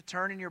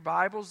turn in your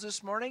Bibles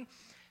this morning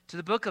to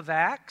the book of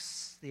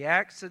Acts, the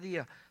Acts of the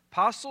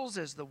Apostles,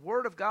 as the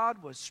Word of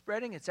God was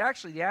spreading. It's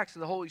actually the Acts of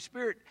the Holy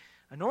Spirit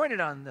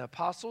anointed on the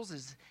apostles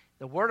as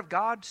the Word of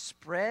God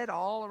spread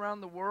all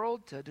around the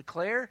world to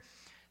declare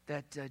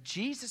that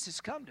Jesus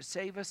has come to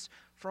save us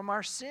from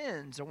our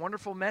sins. A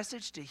wonderful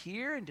message to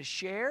hear and to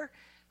share.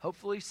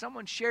 Hopefully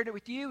someone shared it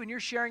with you and you're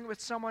sharing it with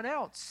someone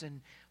else.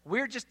 And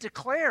we're just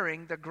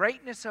declaring the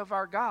greatness of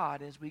our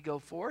God as we go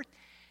forth.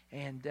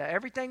 And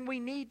everything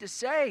we need to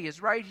say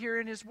is right here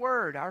in His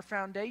Word, our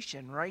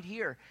foundation right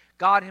here.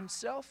 God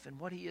Himself and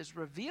what He has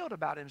revealed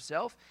about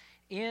Himself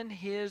in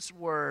His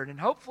Word. And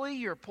hopefully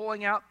you're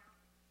pulling out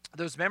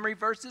those memory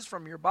verses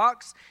from your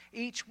box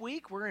each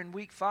week. We're in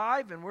week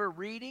 5 and we're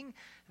reading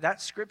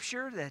that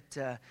scripture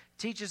that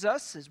teaches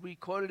us, as we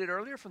quoted it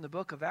earlier, from the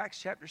book of Acts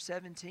chapter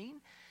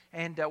 17.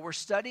 And we're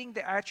studying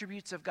the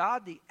attributes of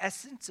God, the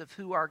essence of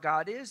who our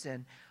God is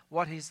and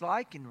what He's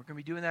like. And we're going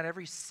to be doing that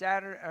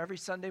every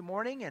Sunday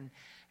morning.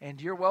 And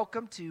you're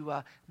welcome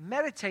to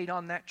meditate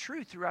on that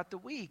truth throughout the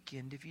week.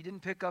 And if you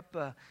didn't pick up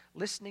a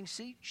listening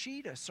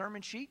sheet, a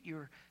sermon sheet,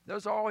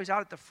 those are always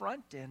out at the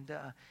front. And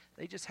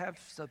they just have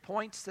some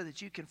points so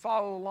that you can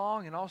follow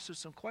along and also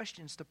some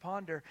questions to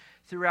ponder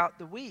throughout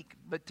the week.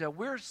 But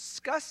we're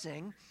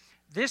discussing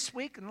this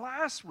week and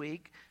last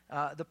week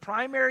the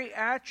primary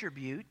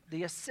attribute,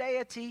 the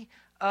aseity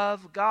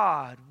of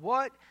God.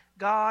 What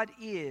God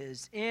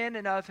is in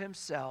and of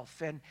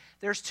Himself. And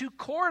there's 2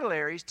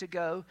 corollaries to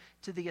go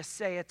to the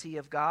aseity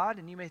of God.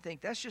 And you may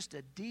think, that's just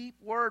a deep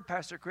word,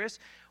 Pastor Chris.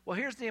 Well,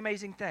 here's the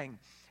amazing thing.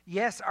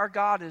 Yes, our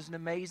God is an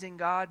amazing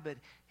God, but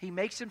He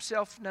makes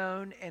Himself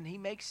known and He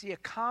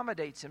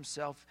accommodates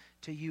Himself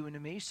to you and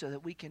to me so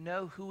that we can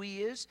know who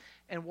He is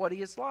and what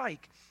He is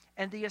like.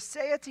 And the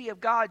aseity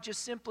of God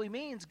just simply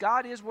means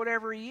God is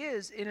whatever He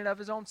is in and of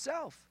His own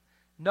self.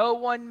 No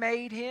one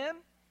made Him.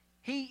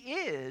 He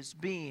is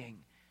being.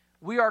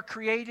 We are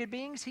created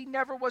beings. He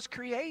never was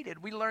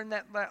created. We learned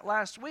that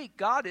last week.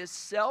 God is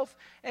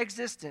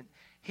self-existent.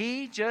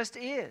 He just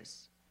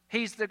is.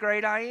 He's the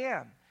great I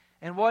am.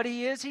 And what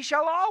He is, He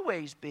shall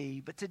always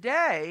be. But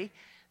today,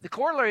 the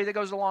corollary that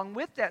goes along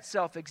with that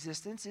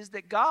self-existence is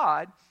that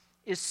God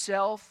is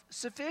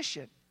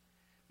self-sufficient,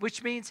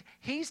 which means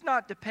He's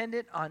not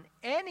dependent on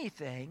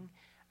anything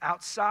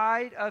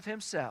outside of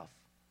Himself,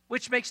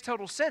 which makes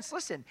total sense.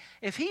 Listen,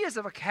 if He is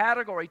of a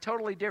category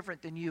totally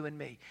different than you and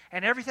me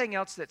and everything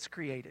else that's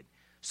created,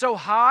 so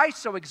high,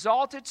 so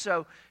exalted,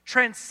 so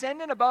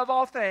transcendent above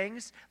all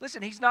things,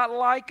 listen, He's not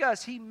like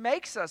us. He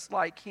makes us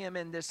like Him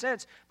in this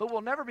sense, but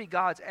we'll never be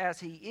God's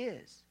as He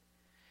is.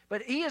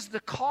 But He is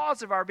the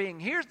cause of our being.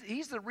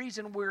 He's the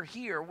reason we're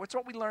here. What's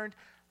what we learned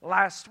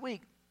last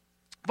week.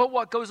 But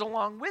what goes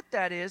along with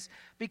that is,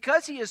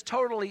 because He is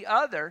totally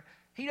other,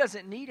 He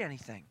doesn't need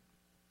anything.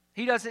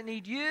 He doesn't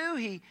need you.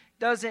 He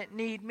doesn't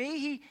need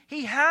me.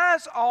 He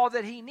has all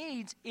that He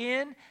needs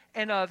in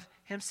and of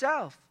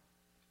Himself.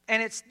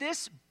 And it's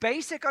this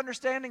basic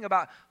understanding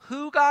about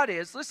who God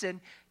is,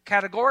 listen,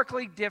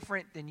 categorically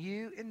different than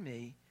you and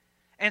me,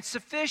 and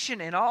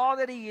sufficient in all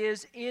that He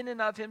is in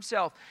and of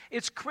Himself.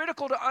 It's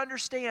critical to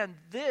understand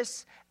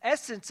this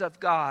essence of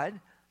God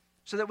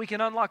so that we can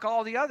unlock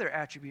all the other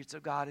attributes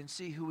of God and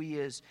see who He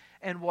is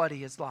and what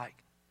He is like.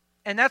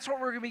 And that's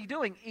what we're going to be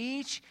doing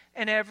each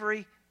and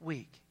every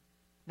week.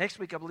 Next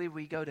week, I believe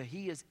we go to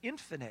He is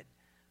infinite.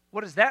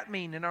 What does that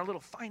mean in our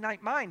little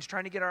finite minds,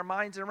 trying to get our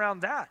minds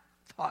around that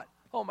thought?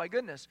 Oh my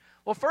goodness.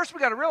 Well, first we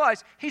got to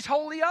realize He's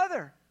wholly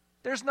other.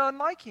 There's none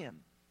like Him.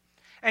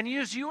 And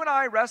as you and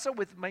I wrestle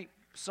with,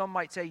 some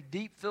might say,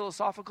 deep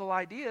philosophical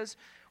ideas,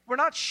 we're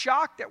not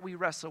shocked that we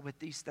wrestle with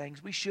these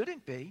things. We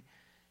shouldn't be.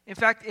 In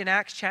fact, in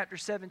Acts chapter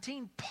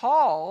 17,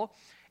 Paul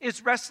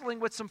is wrestling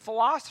with some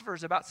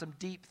philosophers about some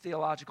deep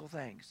theological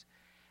things.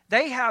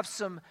 They have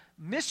some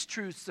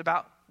mistruths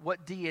about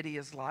what deity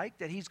is like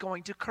that he's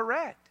going to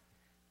correct.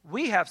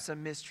 We have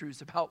some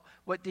mistruths about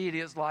what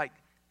deity is like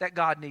that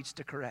God needs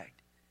to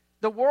correct.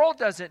 The world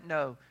doesn't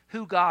know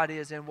who God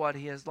is and what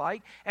He is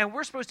like, and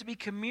we're supposed to be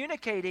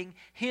communicating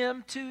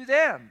Him to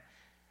them.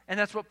 And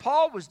that's what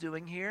Paul was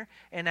doing here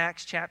in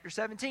Acts chapter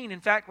 17. In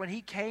fact, when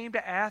he came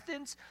to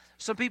Athens,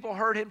 some people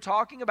heard him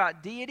talking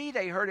about deity.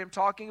 They heard him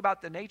talking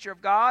about the nature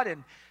of God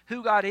and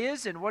who God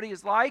is and what He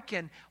is like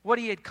and what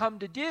He had come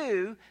to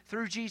do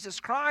through Jesus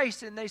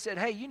Christ. And they said,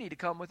 hey, you need to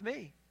come with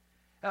me.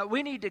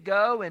 We need to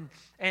go. And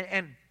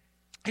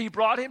he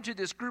brought him to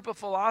this group of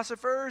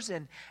philosophers.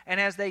 And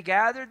as they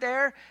gathered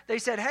there, they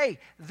said, hey,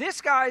 this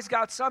guy's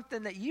got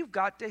something that you've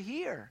got to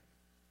hear.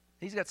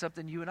 He's got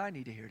something you and I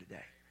need to hear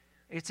today.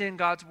 It's in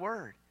God's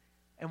Word.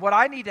 And what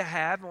I need to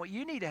have and what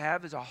you need to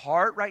have is a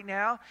heart right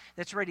now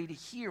that's ready to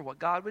hear what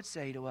God would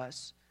say to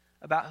us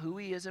about who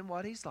He is and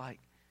what He's like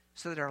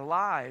so that our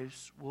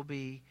lives will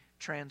be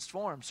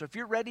transformed. So if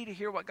you're ready to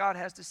hear what God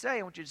has to say,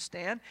 I want you to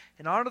stand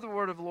and honor the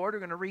word of the Lord. We're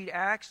going to read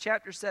Acts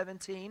chapter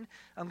 17.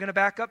 I'm going to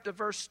back up to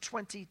verse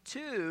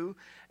 22,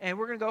 and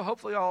we're going to go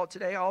hopefully all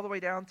the way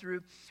down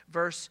through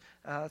verse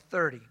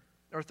 30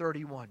 or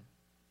 31.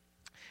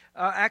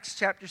 Acts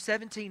chapter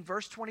 17,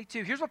 verse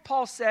 22. Here's what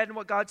Paul said and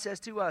what God says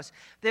to us.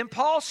 Then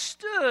Paul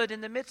stood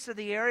in the midst of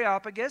the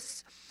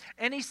Areopagus,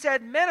 and he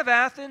said, Men of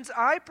Athens,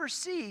 I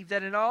perceive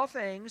that in all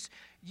things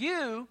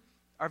you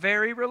are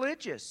very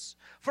religious.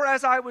 For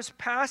as I was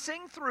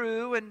passing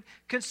through and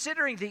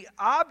considering the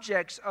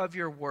objects of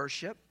your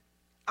worship,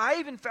 I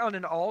even found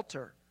an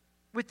altar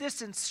with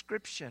this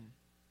inscription,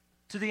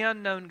 To the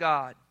unknown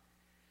God.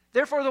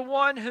 Therefore the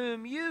one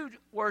whom you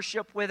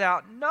worship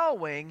without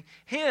knowing,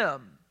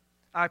 him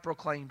I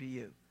proclaim to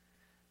you.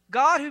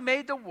 God who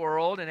made the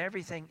world and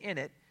everything in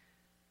it,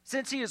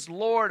 since he is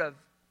Lord of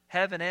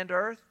heaven and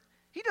earth,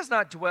 he does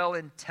not dwell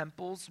in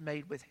temples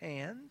made with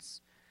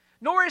hands,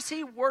 nor is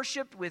he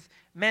worshipped with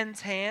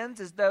men's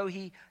hands as though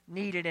he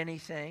needed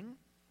anything,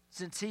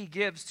 since he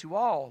gives to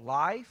all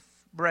life,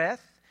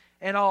 breath,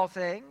 and all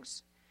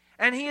things.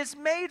 And he has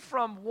made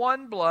from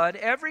one blood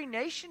every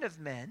nation of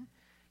men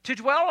to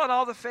dwell on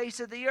all the face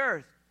of the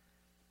earth,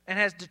 and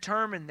has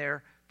determined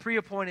their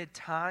preappointed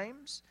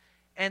times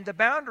and the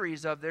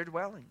boundaries of their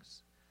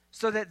dwellings,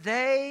 so that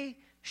they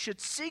should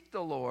seek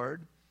the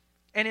Lord,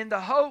 and in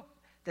the hope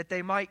that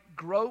they might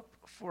grope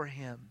for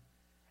him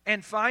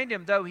and find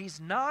him, though he's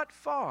not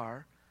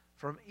far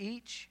from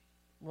each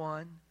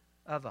one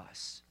of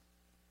us.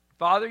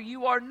 Father,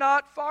 you are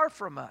not far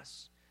from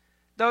us.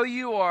 Though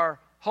you are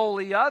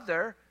wholly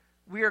other,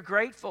 we are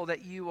grateful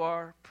that you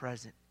are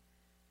present.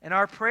 And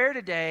our prayer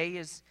today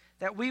is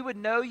that we would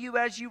know you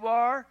as you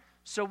are,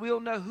 so we'll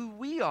know who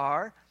we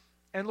are,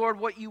 and Lord,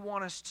 what you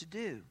want us to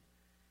do.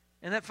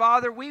 And that,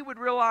 Father, we would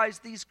realize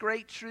these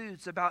great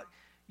truths about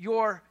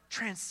your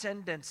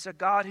transcendence, a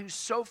God who's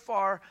so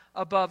far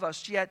above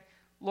us, yet,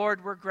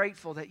 Lord, we're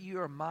grateful that you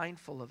are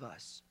mindful of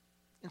us.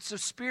 And so,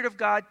 Spirit of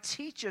God,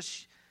 teach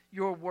us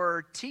your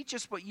word. Teach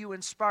us what you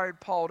inspired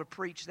Paul to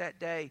preach that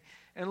day.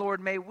 And Lord,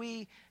 may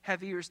we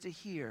have ears to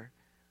hear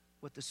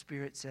what the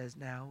Spirit says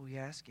now. We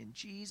ask in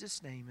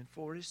Jesus' name and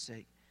for his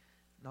sake.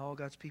 And all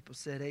God's people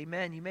said,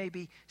 amen. You may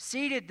be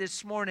seated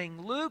this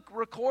morning. Luke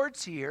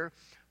records here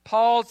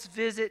Paul's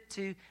visit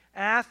to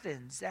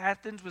Athens.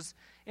 Athens was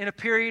in a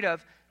period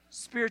of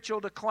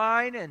spiritual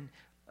decline and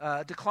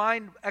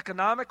decline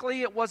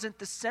economically. It wasn't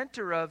the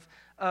center of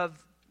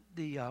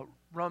the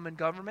Roman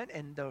government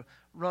and the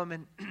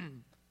Roman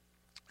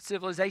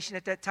civilization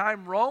at that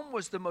time. Rome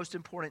was the most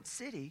important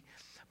city,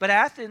 but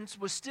Athens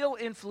was still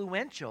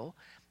influential.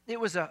 It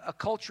was a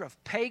culture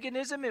of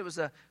paganism. It was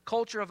a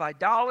culture of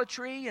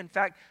idolatry. In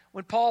fact,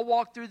 when Paul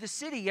walked through the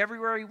city,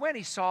 everywhere he went,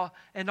 he saw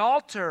an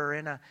altar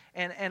and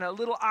a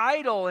little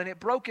idol, and it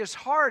broke his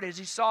heart as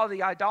he saw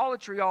the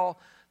idolatry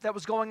all that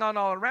was going on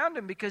all around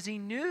him, because he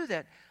knew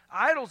that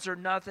idols are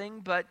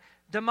nothing but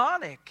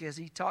demonic, as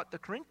he taught the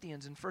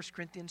Corinthians in 1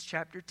 Corinthians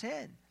chapter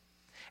 10.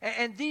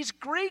 And these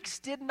Greeks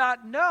did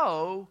not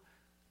know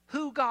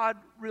who God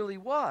really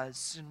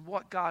was and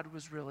what God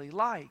was really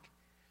like.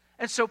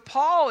 And so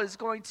Paul is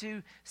going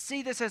to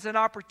see this as an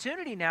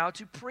opportunity now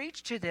to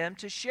preach to them,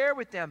 to share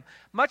with them,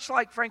 much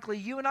like, frankly,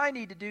 you and I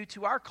need to do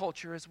to our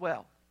culture as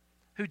well,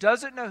 who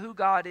doesn't know who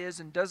God is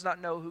and does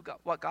not know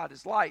what God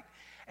is like.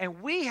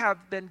 And we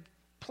have been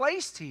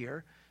placed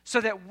here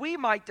so that we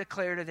might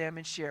declare to them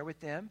and share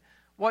with them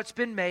what's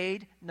been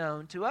made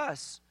known to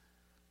us.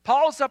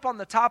 Paul's up on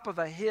the top of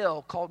a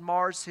hill called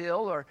Mars Hill,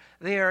 or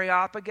the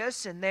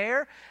Areopagus, and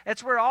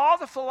it's where all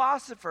the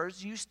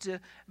philosophers used to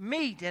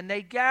meet, and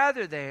they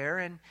gather there,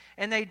 and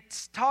they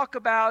talk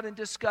about and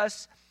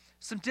discuss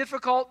some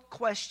difficult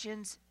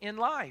questions in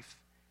life.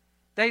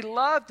 They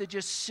love to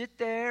just sit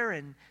there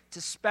and to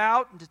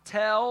spout and to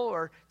tell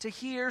or to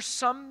hear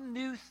some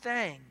new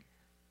thing.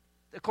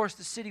 Of course,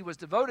 the city was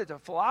devoted to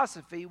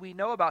philosophy. We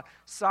know about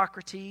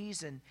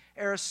Socrates and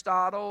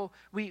Aristotle.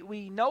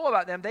 We know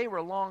about them. They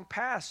were long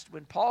past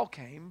when Paul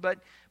came, but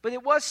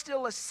it was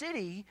still a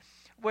city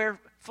where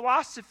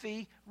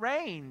philosophy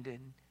reigned.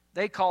 And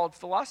they called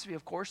philosophy,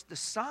 of course, the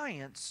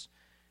science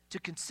to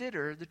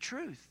consider the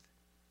truth.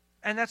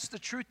 And that's the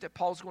truth that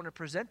Paul's going to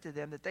present to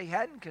them that they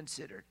hadn't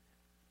considered.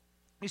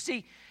 You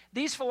see,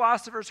 these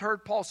philosophers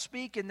heard Paul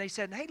speak, and they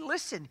said, hey,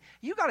 listen,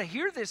 you got to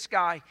hear this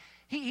guy.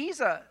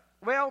 He's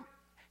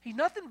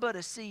nothing but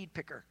a seed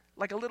picker,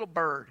 like a little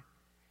bird.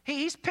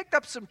 He's picked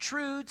up some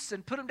truths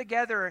and put them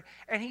together,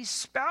 and he's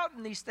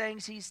spouting these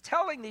things. He's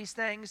telling these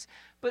things,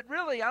 but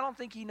really, I don't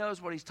think he knows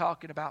what he's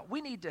talking about.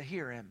 We need to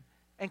hear him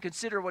and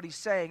consider what he's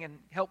saying and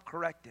help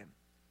correct him.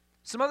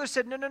 Some others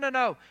said,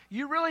 no.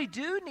 You really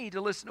do need to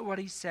listen to what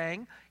he's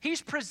saying.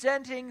 He's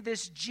presenting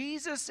this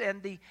Jesus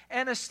and the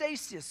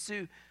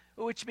Anastasis,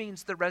 which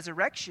means the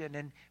resurrection,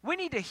 and we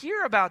need to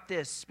hear about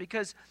this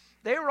because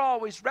they were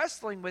always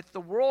wrestling with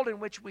the world in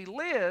which we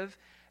live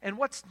and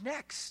what's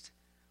next.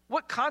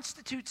 What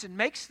constitutes and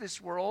makes this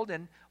world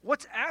and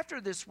what's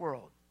after this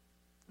world.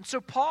 And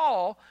so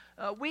Paul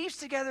weaves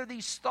together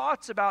these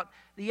thoughts about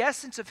the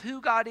essence of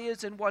who God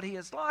is and what he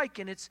is like.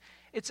 And it's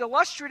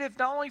illustrative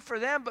not only for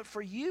them, but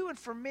for you and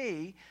for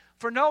me,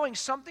 for knowing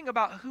something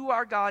about who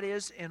our God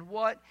is and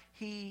what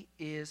he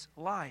is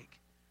like.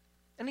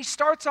 And he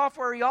starts off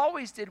where he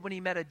always did when he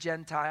met a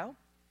Gentile.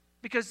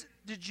 Because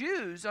the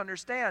Jews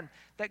understand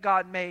that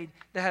God made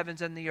the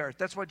heavens and the earth.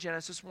 That's what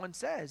Genesis 1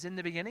 says. In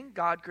the beginning,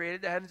 God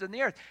created the heavens and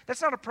the earth.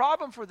 That's not a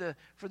problem for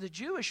the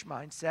Jewish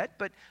mindset,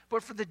 but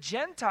for the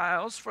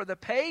Gentiles, for the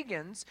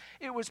pagans,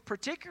 it was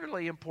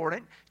particularly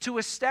important to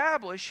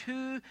establish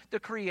who the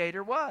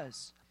Creator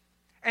was.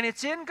 And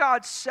it's in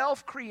God's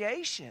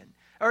self-creation,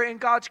 or in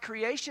God's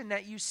creation,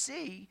 that you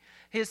see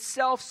His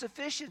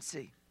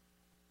self-sufficiency.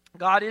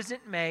 God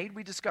isn't made.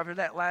 We discovered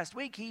that last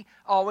week. He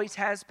always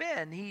has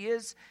been. He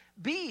is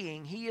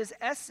being. He is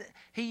essence.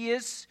 He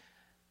is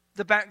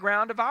the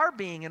background of our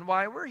being and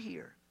why we're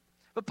here.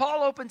 But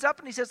Paul opens up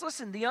and he says,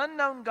 listen, the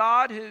unknown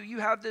God who you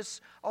have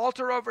this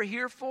altar over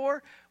here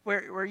for,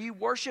 where you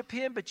worship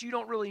Him, but you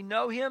don't really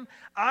know Him,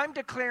 I'm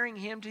declaring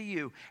Him to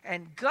you.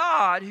 And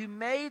God who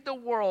made the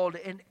world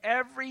and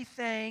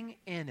everything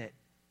in it,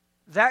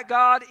 that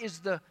God is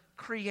the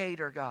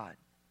Creator God.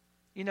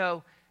 You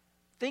know,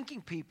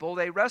 thinking people,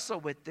 they wrestle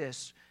with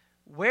this.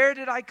 Where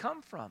did I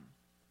come from?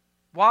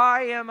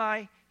 Why am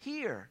I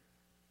here?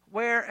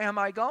 Where am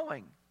I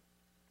going?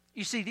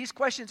 You see, these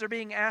questions are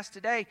being asked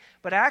today,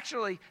 but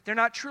actually they're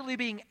not truly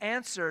being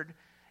answered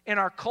in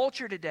our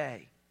culture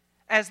today,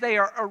 as they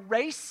are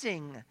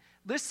erasing,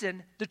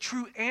 listen, the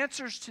true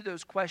answers to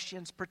those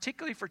questions,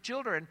 particularly for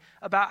children,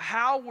 about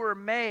how we're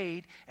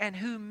made and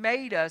who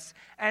made us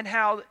and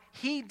how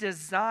He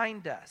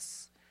designed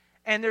us.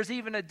 And there's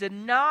even a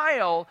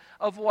denial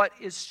of what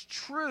is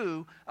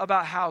true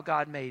about how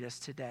God made us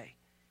today.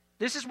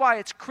 This is why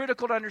it's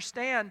critical to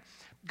understand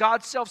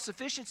God's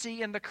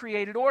self-sufficiency in the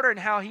created order and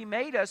how He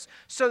made us.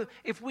 So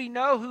if we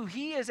know who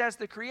He is as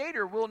the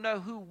Creator, we'll know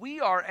who we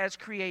are as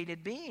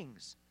created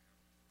beings.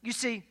 You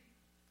see,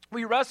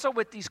 we wrestle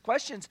with these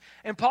questions,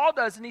 and Paul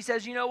does, and he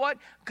says, you know what?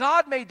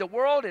 God made the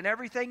world and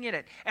everything in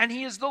it, and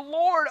He is the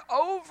Lord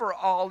over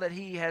all that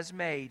He has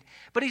made.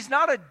 But He's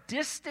not a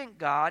distant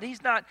God.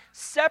 He's not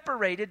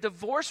separated,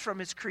 divorced from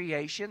His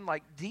creation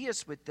like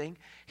deists would think.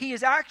 He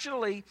is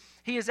actually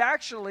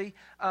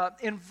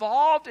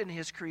involved in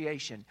His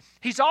creation.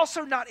 He's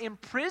also not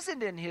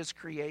imprisoned in His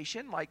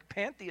creation like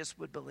pantheists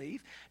would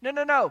believe.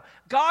 No.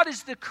 God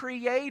is the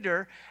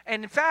Creator,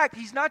 and in fact,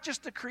 He's not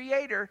just the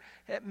Creator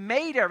that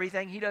made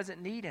everything. He doesn't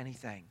need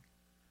anything.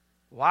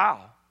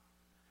 Wow.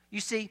 You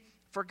see,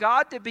 for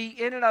God to be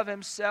in and of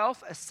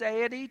Himself, a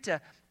deity,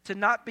 to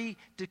not be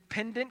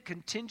dependent,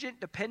 contingent,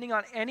 depending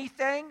on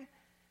anything,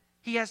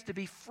 He has to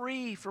be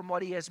free from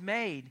what He has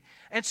made.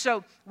 And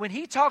so when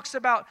He talks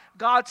about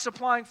God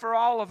supplying for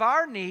all of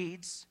our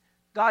needs,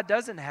 God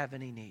doesn't have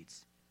any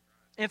needs.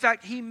 In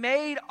fact, He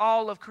made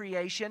all of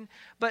creation,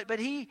 but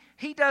He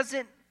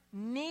doesn't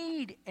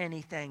need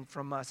anything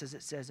from us, as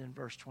it says in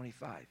verse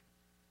 25.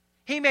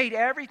 He made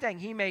everything.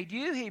 He made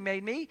you. He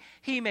made me.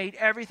 He made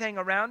everything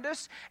around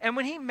us. And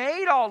when He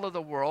made all of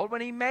the world,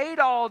 when He made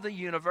all of the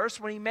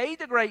universe, when He made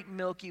the great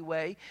Milky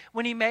Way,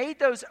 when He made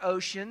those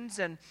oceans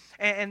and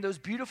those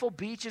beautiful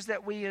beaches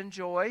that we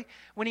enjoy,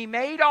 when He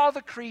made all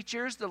the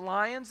creatures, the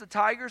lions, the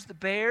tigers, the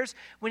bears,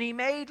 when He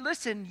made,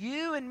 listen,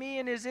 you and me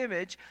in His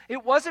image,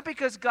 it wasn't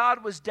because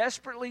God was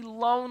desperately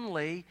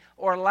lonely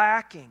or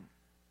lacking.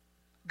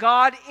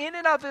 God in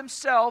and of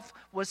Himself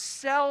was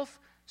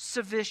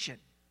self-sufficient.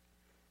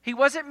 He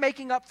wasn't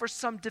making up for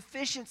some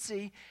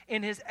deficiency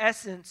in His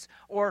essence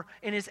or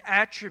in His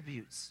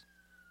attributes.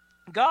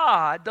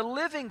 God, the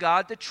living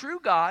God, the true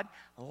God,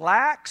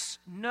 lacks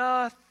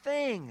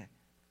nothing.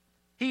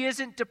 He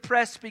isn't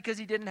depressed because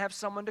He didn't have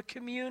someone to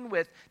commune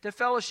with, to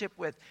fellowship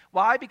with.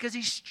 Why? Because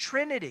He's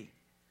Trinity.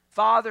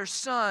 Father,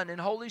 Son,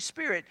 and Holy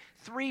Spirit,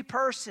 three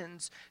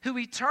persons who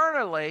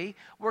eternally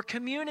were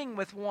communing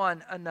with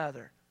one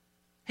another.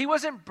 He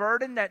wasn't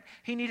burdened that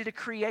He needed to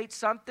create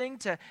something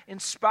to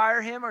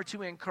inspire Him or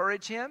to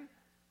encourage Him.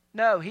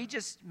 No, He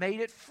just made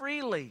it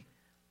freely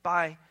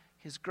by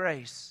His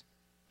grace.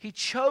 He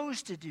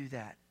chose to do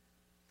that.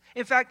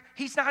 In fact,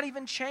 He's not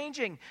even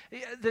changing.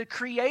 The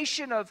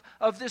creation of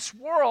this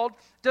world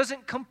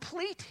doesn't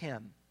complete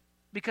Him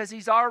because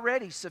He's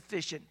already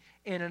sufficient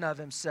in and of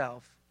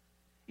Himself.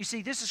 You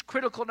see, this is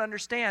critical to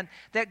understand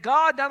that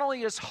God not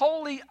only is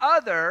wholly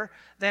other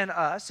than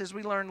us, as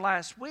we learned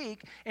last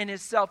week in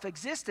His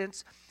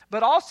self-existence,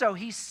 but also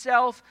He's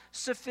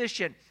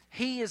self-sufficient.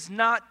 He is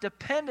not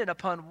dependent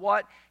upon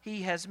what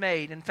He has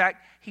made. In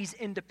fact, He's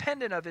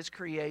independent of His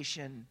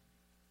creation.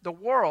 The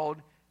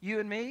world, you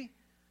and me,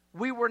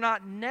 we were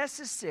not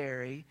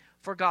necessary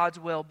for God's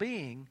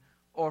well-being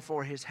or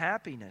for His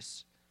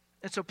happiness.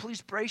 And so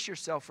please brace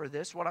yourself for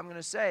this. What I'm going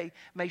to say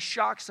may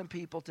shock some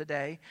people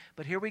today,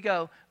 but here we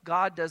go.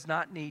 God does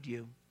not need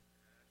you.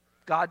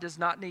 God does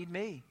not need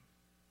me.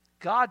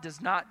 God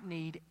does not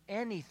need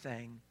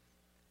anything.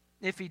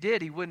 If He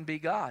did, He wouldn't be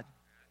God.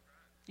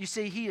 You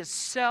see, He is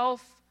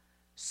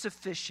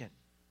self-sufficient.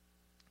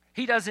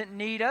 He doesn't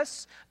need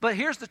us, but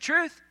here's the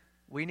truth.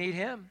 We need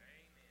Him.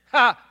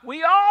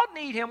 We all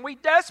need Him. We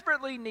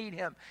desperately need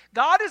Him.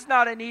 God is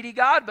not a needy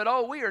God,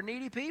 but we are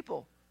needy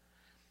people.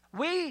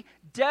 We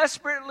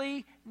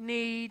desperately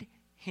need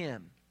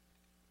Him.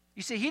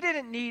 You see, He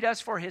didn't need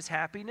us for His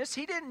happiness.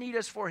 He didn't need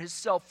us for His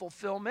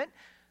self-fulfillment.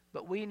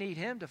 but we need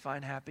Him to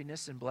find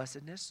happiness and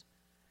blessedness.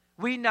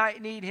 We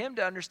need Him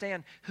to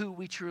understand who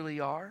we truly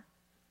are.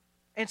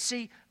 And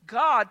see,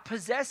 God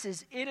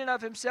possesses in and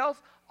of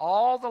Himself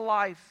all the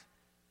life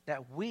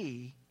that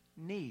we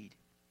need.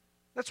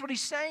 That's what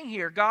He's saying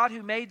here. God,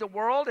 who made the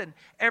world and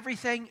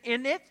everything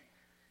in it,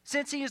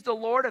 since He is the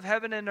Lord of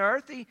heaven and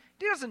earth, He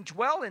doesn't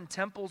dwell in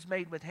temples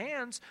made with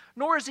hands,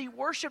 nor is He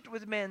worshipped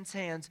with men's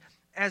hands,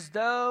 as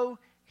though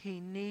He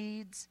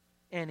needs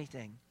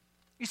anything.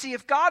 You see,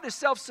 if God is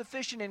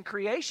self-sufficient in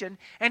creation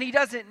and He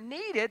doesn't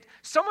need it,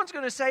 someone's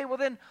going to say, well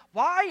then,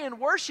 why in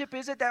worship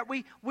is it that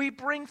we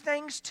bring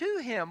things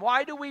to Him?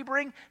 Why do we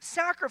bring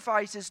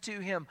sacrifices to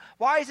Him?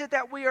 Why is it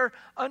that we are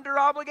under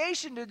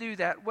obligation to do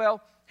that?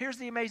 Well, here's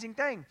the amazing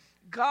thing.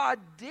 God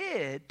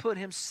did put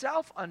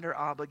Himself under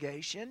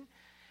obligation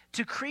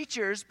to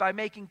creatures by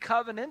making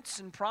covenants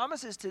and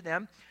promises to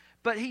them,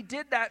 but He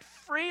did that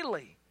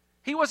freely.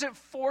 He wasn't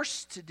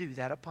forced to do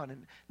that upon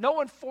Him. No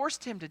one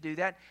forced Him to do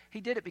that.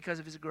 He did it because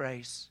of His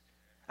grace.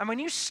 And when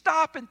you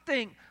stop and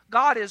think,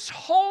 God is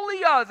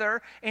wholly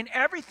other in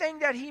everything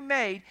that He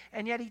made,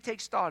 and yet He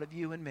takes thought of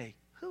you and me.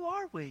 Who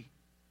are we?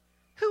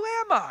 Who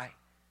am I?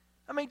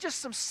 I mean, just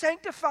some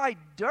sanctified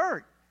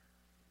dirt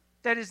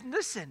that is,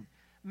 listen,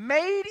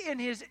 made in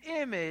His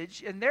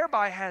image and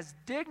thereby has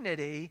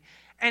dignity,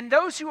 and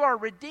those who are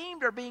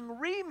redeemed are being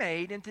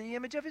remade into the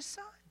image of His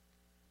Son.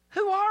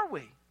 Who are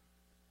we?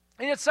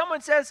 And yet someone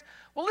says,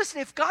 well,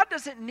 listen, if God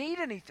doesn't need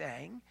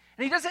anything,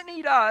 and He doesn't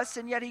need us,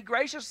 and yet He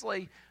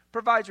graciously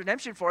provides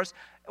redemption for us,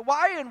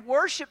 why in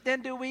worship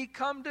then do we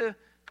come to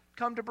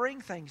bring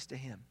things to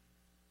Him?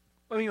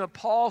 I mean, when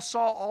Paul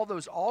saw all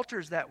those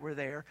altars that were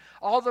there,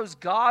 all those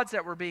gods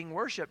that were being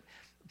worshipped,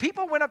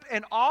 people went up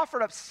and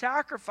offered up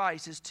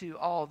sacrifices to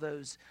all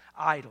those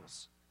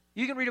idols.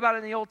 You can read about it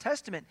in the Old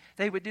Testament.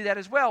 They would do that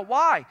as well.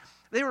 Why?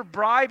 They were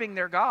bribing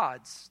their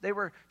gods. They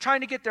were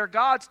trying to get their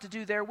gods to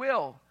do their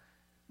will.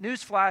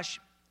 Newsflash,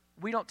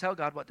 we don't tell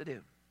God what to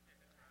do.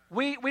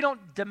 We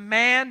don't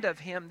demand of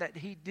Him that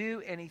He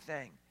do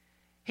anything.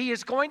 He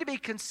is going to be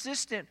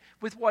consistent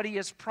with what He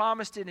has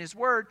promised in His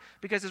Word,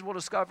 because as we'll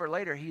discover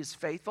later, He is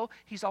faithful.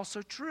 He's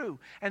also true.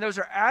 And those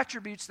are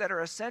attributes that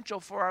are essential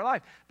for our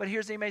life. But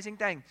here's the amazing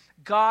thing.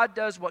 God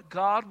does what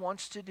God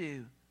wants to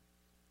do.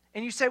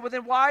 And you say, well,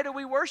 then why do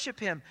we worship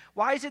Him?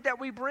 Why is it that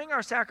we bring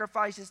our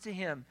sacrifices to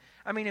Him?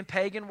 I mean, in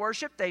pagan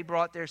worship, they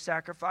brought their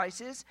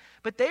sacrifices,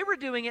 but they were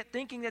doing it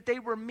thinking that they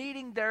were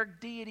meeting their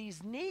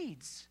deity's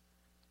needs.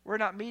 We're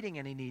not meeting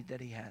any need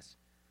that He has,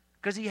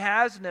 because He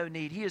has no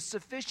need. He is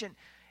sufficient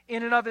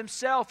in and of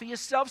Himself. He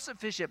is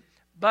self-sufficient,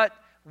 but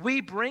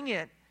we bring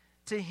it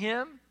to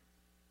Him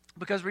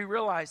because we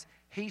realize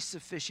He's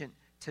sufficient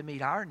to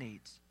meet our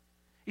needs.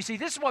 You see,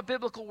 this is what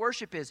biblical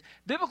worship is.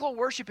 Biblical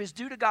worship is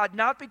due to God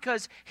not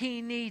because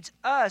He needs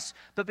us,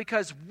 but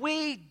because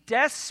we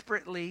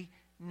desperately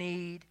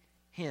need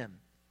Him.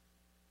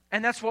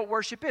 And that's what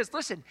worship is.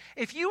 Listen,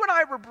 if you and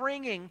I were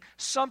bringing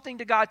something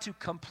to God to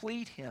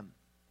complete Him,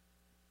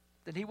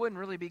 then He wouldn't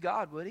really be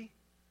God, would He?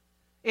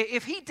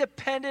 If He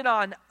depended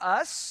on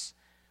us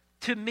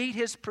to meet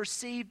His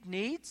perceived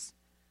needs,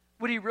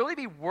 would He really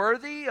be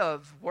worthy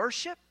of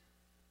worship?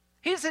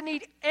 He doesn't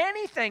need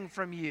anything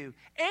from you,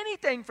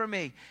 anything from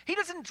me. He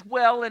doesn't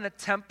dwell in a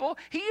temple.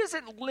 He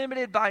isn't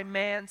limited by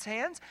man's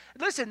hands.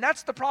 Listen,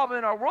 that's the problem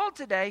in our world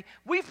today.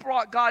 We've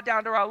brought God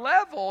down to our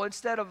level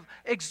instead of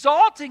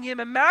exalting Him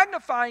and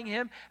magnifying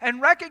Him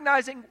and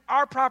recognizing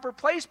our proper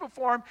place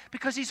before Him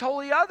because He's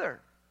wholly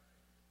other.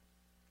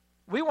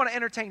 We want to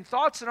entertain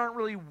thoughts that aren't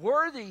really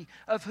worthy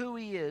of who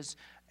He is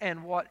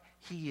and what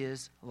He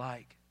is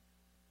like.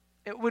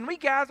 When we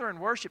gather and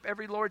worship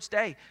every Lord's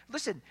Day,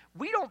 listen,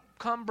 we don't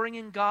come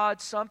bringing God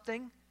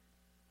something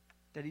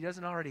that He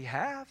doesn't already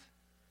have.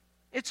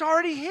 It's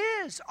already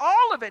His,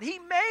 all of it. He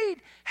made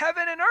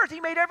heaven and earth.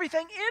 He made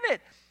everything in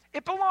it.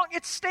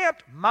 It's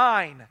stamped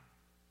mine,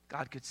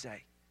 God could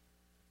say.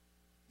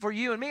 For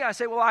you and me, I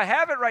say, well, I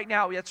have it right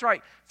now. That's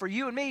right. For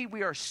you and me,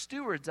 we are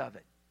stewards of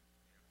it.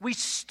 We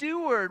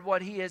steward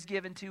what He has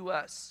given to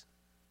us.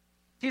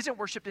 He isn't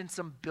worshipped in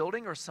some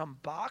building or some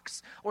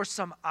box or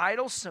some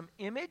idol, some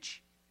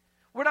image.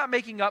 We're not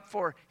making up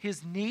for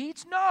His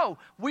needs. No,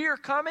 we are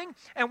coming,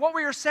 and what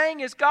we are saying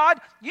is, God,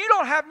 you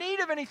don't have need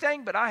of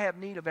anything, but I have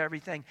need of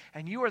everything,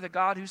 and you are the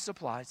God who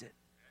supplies it.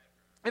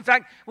 In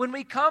fact, when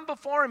we come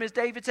before Him, as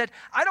David said,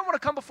 I don't want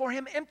to come before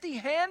Him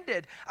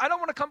empty-handed. I don't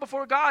want to come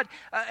before God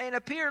and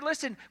appear,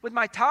 listen, with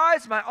my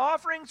tithes, my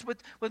offerings,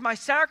 with my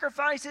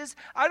sacrifices.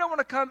 I don't want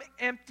to come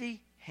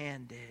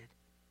empty-handed.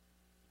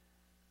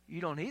 You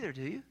don't either,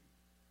 do you?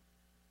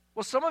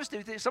 Well, some of us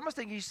do. Some of us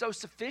think He's so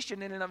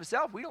sufficient in and of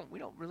Himself, we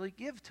don't really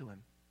give to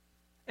Him.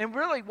 And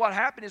really what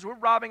happened is we're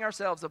robbing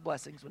ourselves of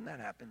blessings when that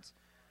happens.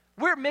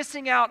 We're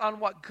missing out on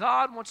what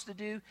God wants to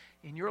do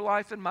in your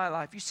life and my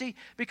life. You see,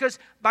 because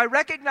by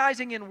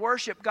recognizing in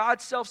worship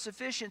God's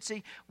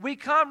self-sufficiency, we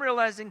come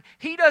realizing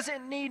He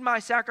doesn't need my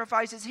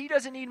sacrifices. He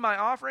doesn't need my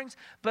offerings,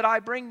 but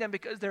I bring them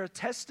because they're a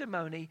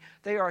testimony.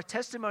 They are a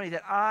testimony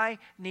that I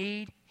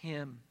need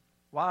Him.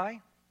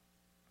 Why?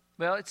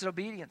 Well, it's an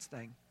obedience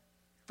thing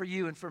for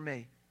you and for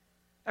me.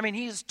 I mean,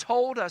 He has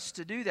told us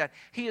to do that.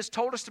 He has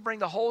told us to bring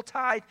the whole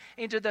tithe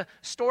into the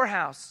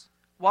storehouse.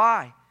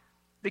 Why?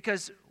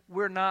 Because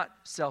we're not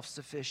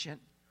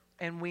self-sufficient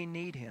and we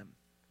need Him.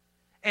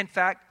 In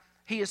fact,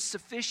 He is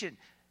sufficient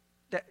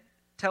to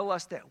tell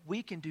us that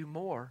we can do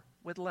more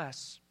with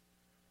less.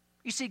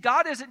 You see,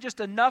 God isn't just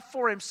enough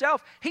for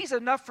Himself. He's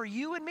enough for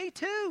you and me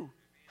too.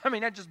 I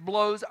mean, that just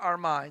blows our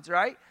minds,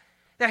 right?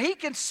 That He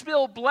can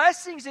spill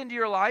blessings into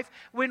your life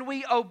when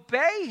we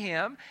obey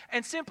Him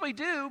and simply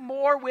do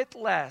more with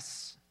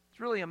less. It's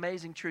really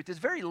amazing truth. It's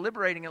very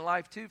liberating in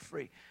life too,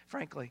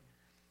 frankly.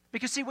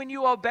 Because see, when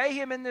you obey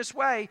Him in this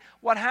way,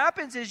 what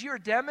happens is you're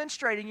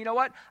demonstrating, you know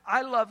what?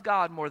 I love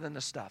God more than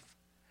the stuff.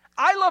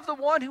 I love the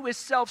one who is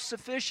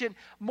self-sufficient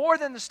more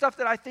than the stuff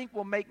that I think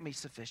will make me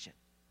sufficient.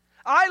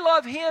 I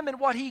love Him and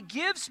what He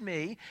gives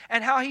me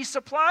and how He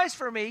supplies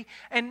for me.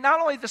 And not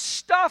only the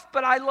stuff,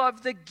 but I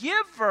love the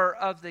giver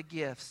of the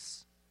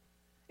gifts.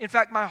 In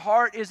fact, my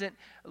heart isn't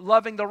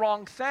loving the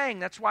wrong thing.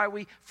 That's why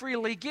we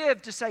freely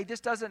give, to say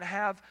this doesn't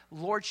have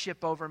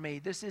lordship over me.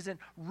 This isn't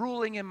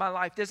ruling in my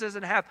life. This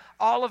doesn't have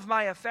all of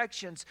my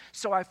affections.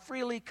 So I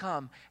freely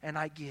come and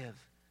I give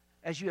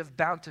as you have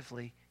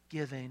bountifully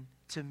given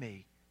to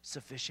me,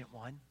 sufficient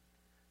one.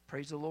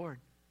 Praise the Lord.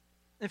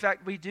 In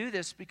fact, we do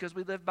this because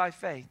we live by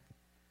faith.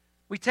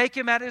 We take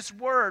Him at His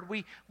word.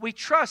 We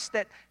trust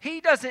that He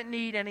doesn't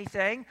need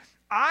anything.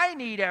 I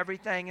need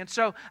everything. And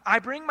so I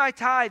bring my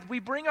tithe. We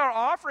bring our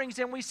offerings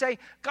and we say,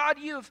 God,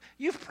 you've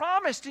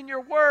promised in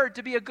your word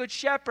to be a good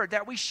shepherd,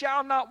 that we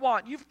shall not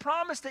want. You've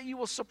promised that you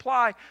will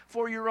supply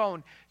for your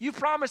own. You've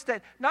promised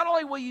that not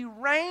only will you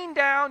rain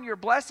down your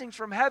blessings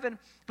from heaven,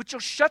 but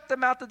you'll shut the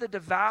mouth of the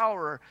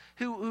devourer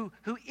who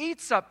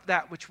eats up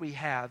that which we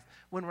have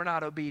when we're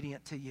not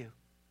obedient to you.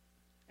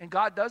 And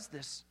God does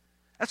this.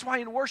 That's why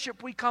in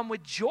worship we come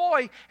with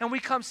joy and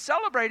we come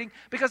celebrating,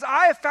 because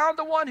I have found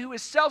the one who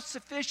is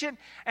self-sufficient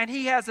and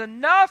He has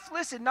enough,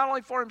 listen, not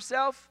only for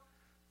Himself,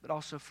 but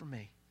also for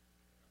me.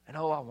 And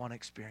oh, I want to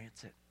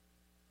experience it.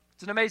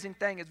 It's an amazing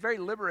thing. It's very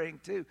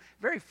liberating too,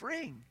 very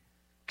freeing.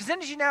 Because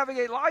then as you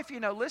navigate life, you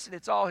know, listen,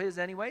 it's all His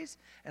anyways,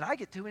 and I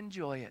get to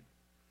enjoy it.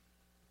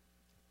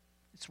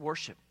 It's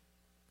worship.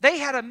 They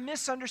had a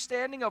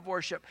misunderstanding of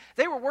worship.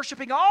 They were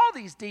worshiping all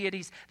these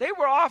deities. They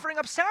were offering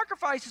up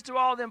sacrifices to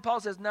all of them. Paul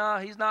says, no,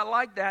 He's not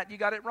like that. You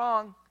got it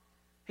wrong.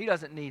 He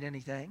doesn't need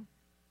anything.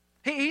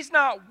 He's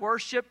not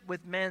worshiped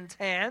with men's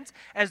hands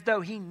as though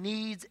He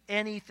needs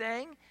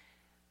anything.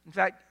 In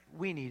fact,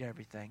 we need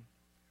everything.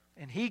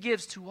 And He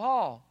gives to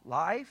all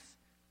life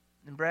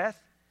and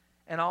breath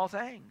and all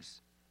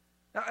things.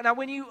 Now,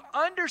 when you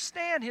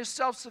understand His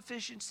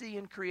self-sufficiency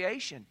in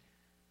creation,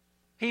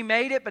 He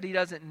made it, but He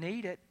doesn't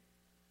need it.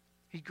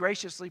 He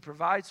graciously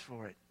provides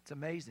for it. It's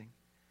amazing.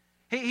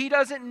 He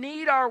doesn't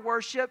need our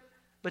worship,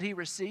 but He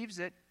receives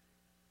it.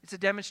 It's a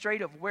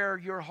demonstration of where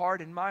your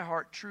heart and my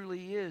heart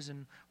truly is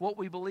and what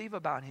we believe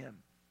about Him.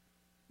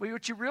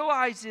 What you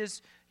realize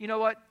is, you know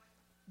what?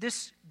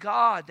 This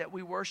God that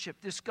we worship,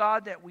 this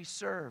God that we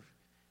serve,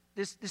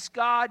 this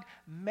God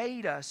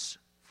made us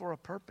for a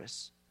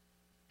purpose.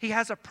 He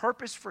has a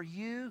purpose for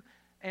you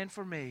and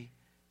for me,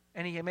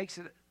 and He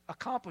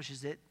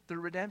accomplishes it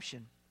through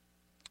redemption.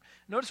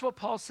 Notice what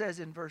Paul says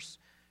in verse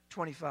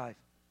 25.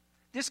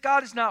 This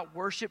God is not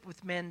worshipped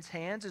with men's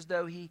hands as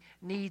though He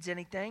needs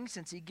anything,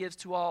 since He gives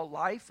to all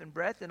life and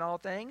breath and all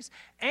things.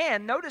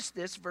 And notice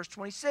this, verse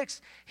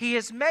 26. He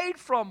has made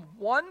from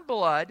one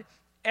blood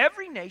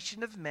every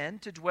nation of men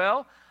to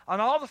dwell on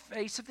all the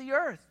face of the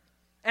earth,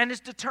 and has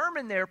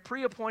determined their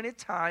pre-appointed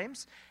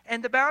times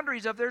and the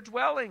boundaries of their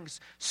dwellings,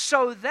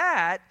 so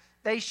that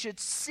they should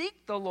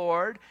seek the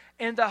Lord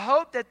in the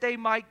hope that they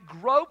might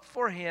grope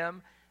for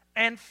Him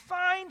and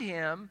find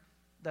Him,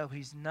 though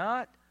He's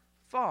not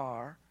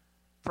far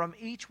from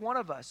each one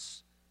of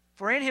us.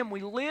 For in Him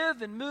we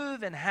live and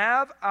move and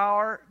have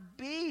our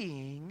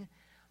being,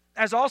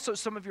 as also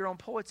some of your own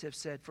poets have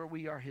said, for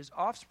we are His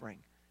offspring.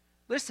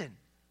 Listen,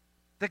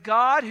 the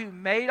God who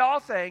made all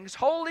things,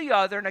 wholly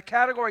other, in a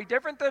category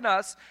different than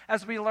us,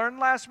 as we learned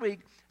last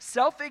week,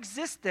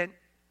 self-existent,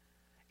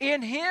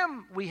 in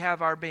Him we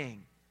have our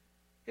being.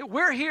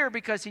 We're here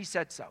because He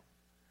said so.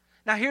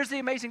 Now, here's the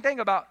amazing thing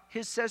about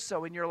His says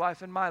so in your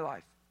life and my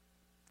life.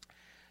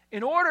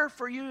 In order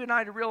for you and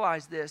I to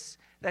realize this,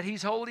 that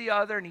He's wholly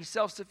other and He's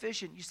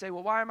self-sufficient, you say,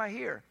 well, why am I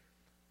here?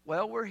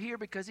 Well, we're here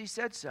because He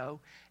said so.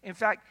 In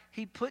fact,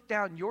 He put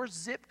down your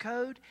zip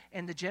code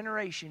and the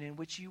generation in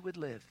which you would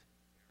live.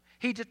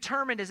 He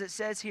determined, as it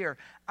says here,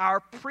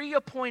 our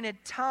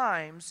pre-appointed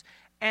times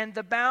and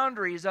the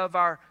boundaries of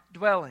our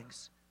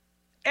dwellings.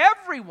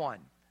 Everyone.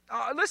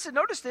 Listen,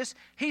 notice this.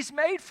 He's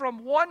made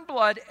from one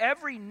blood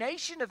every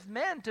nation of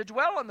men to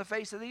dwell on the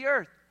face of the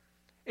earth.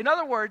 In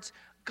other words,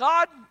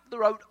 God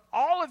wrote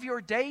all of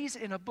your days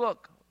in a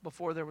book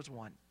before there was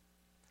one.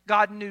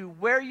 God knew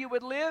where you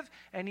would live,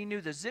 and He knew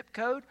the zip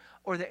code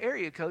or the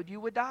area code you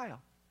would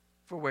dial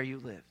for where you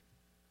live.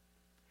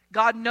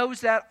 God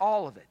knows that,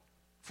 all of it,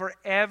 for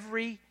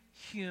every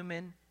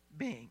human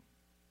being.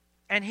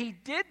 And He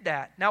did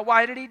that. Now,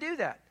 why did He do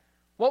that?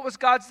 What was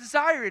God's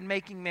desire in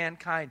making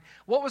mankind?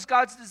 What was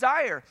God's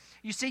desire?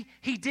 You see,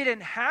 he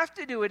didn't have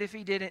to do it if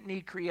he didn't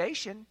need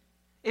creation,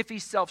 if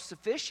he's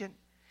self-sufficient.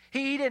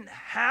 He didn't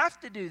have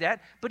to do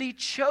that, but he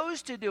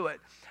chose to do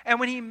it. And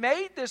when he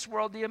made this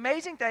world, the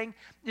amazing thing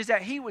is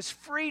that he was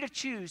free to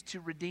choose to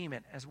redeem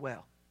it as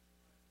well.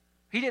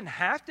 He didn't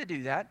have to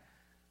do that,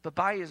 but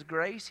by his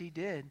grace he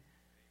did.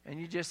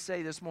 And you just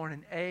say this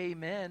morning,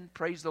 amen,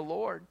 praise the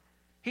Lord.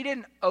 He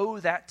didn't owe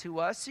that to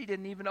us. He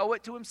didn't even owe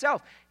it to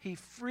himself. He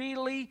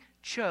freely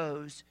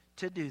chose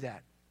to do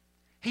that.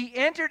 He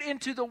entered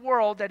into the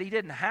world that he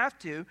didn't have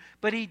to,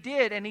 but he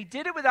did, and he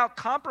did it without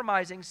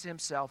compromising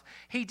himself.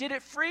 He did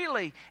it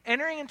freely,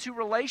 entering into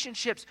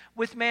relationships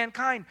with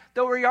mankind,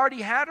 though he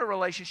already had a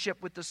relationship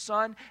with the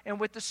Son and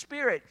with the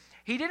Spirit.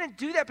 He didn't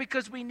do that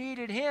because we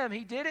needed him.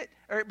 He did it,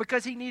 or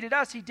because he needed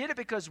us. He did it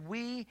because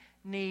we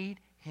need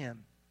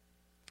him.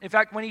 In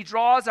fact, when he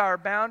draws our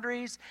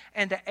boundaries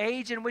and the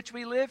age in which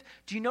we live,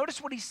 do you notice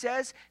what he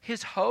says?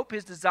 His hope,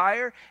 his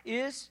desire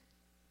is,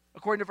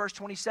 according to verse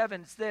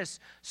 27, it's this: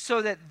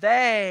 so that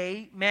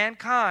they,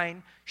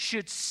 mankind,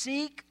 should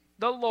seek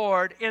the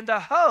Lord in the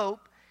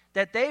hope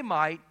that they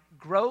might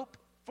grope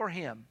for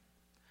him.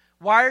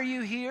 Why are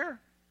you here?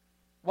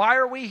 Why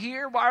are we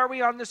here? Why are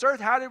we on this earth?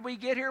 How did we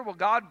get here? Well,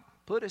 God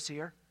put us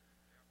here.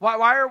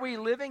 Why are we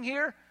living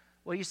here?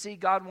 Well, you see,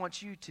 God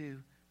wants you to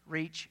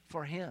reach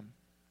for him.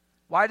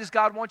 Why does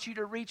God want you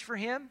to reach for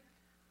him?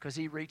 Because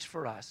he reached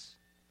for us.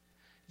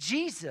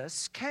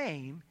 Jesus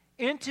came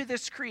into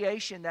this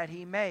creation that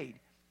he made.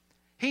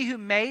 He who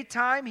made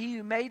time, he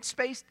who made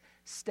space,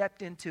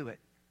 stepped into it.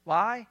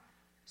 Why?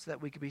 So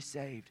that we could be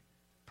saved.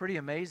 Pretty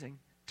amazing.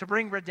 To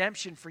bring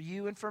redemption for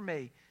you and for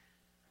me.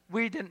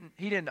 He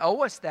didn't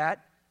owe us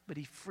that, but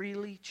he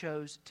freely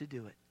chose to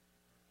do it.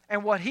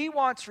 And what he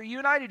wants for you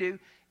and I to do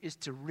is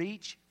to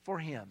reach for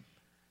him.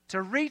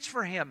 To reach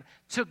for him.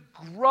 To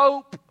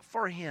grope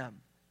for him.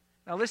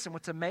 Now listen,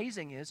 what's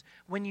amazing is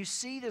when you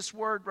see this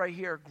word right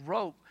here,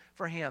 grope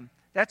for him,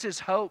 that's his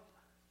hope.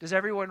 Does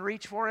everyone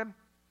reach for him?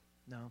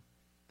 No,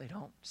 they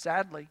don't,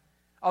 sadly.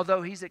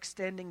 Although he's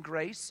extending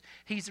grace,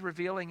 he's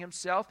revealing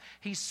himself,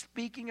 he's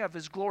speaking of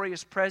his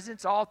glorious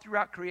presence all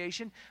throughout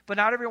creation, but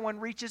not everyone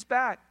reaches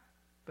back.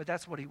 But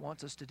that's what he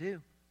wants us to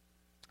do.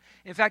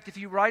 In fact, if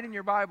you write in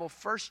your Bible,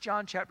 1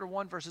 John chapter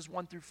 1, verses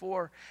 1 through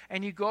 4,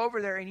 and you go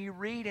over there and you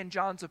read in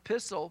John's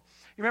epistle,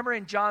 you remember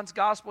in John's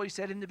gospel, he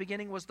said, in the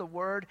beginning was the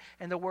Word,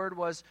 and the Word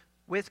was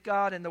with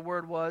God, and the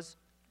Word was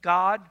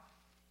God.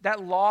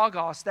 That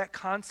logos, that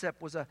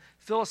concept was a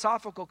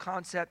philosophical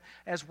concept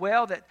as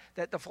well that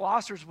the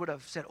philosophers would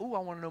have said, oh, I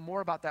want to know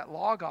more about that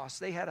logos.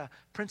 They had a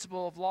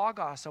principle of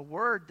logos, a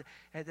word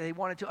that they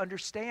wanted to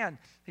understand.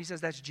 He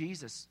says that's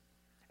Jesus.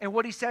 And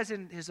what he says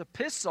in his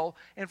epistle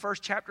in 1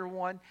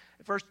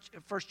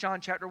 John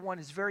chapter 1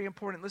 is very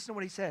important. Listen to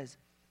what he says.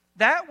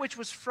 That which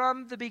was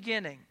from the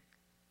beginning,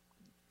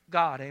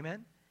 God,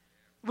 amen,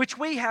 which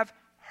we have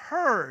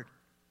heard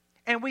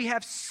and we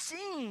have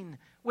seen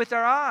with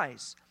our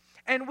eyes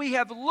and we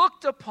have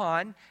looked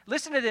upon,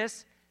 listen to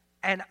this,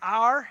 and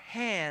our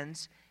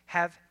hands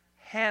have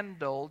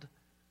handled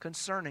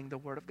concerning the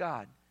Word of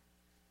God.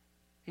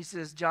 He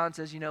says, John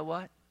says, you know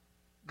what?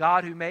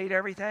 God who made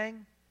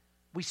everything,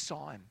 we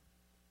saw him.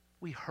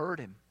 We heard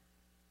him.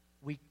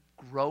 We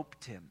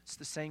groped him. It's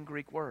the same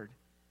Greek word.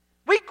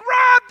 We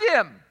grabbed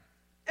him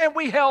and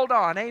we held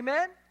on.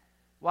 Amen?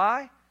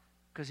 Why?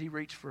 Because he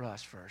reached for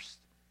us first.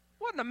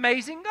 What an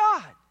amazing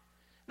God.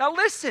 Now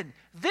listen,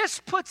 this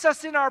puts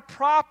us in our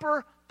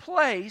proper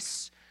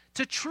place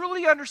to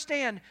truly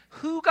understand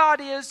who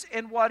God is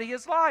and what he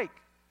is like.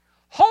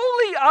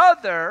 Wholly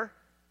other,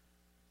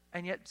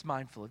 and yet it's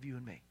mindful of you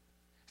and me.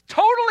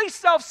 Totally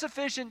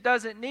self-sufficient,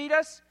 doesn't need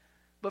us.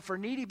 But for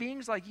needy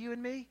beings like you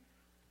and me,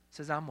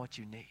 says, I'm what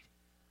you need.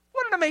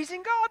 What an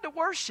amazing God to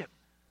worship.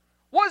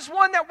 Was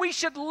one that we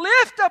should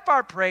lift up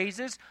our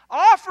praises,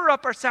 offer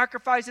up our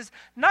sacrifices,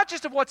 not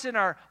just of what's in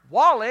our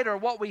wallet or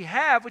what we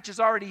have, which is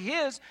already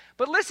his,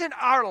 but listen,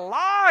 our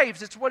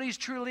lives, it's what he's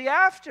truly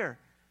after.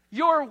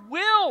 Your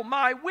will,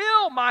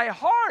 my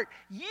heart,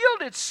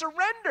 yielded,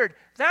 surrendered.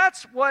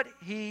 That's what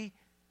he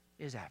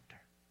is after.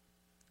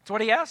 That's what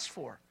he asks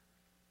for.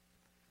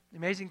 The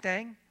amazing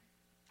thing,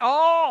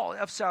 all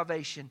of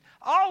salvation,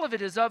 all of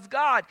it is of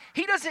God.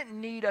 He doesn't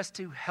need us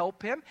to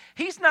help him.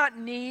 He's not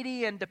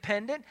needy and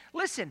dependent.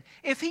 Listen,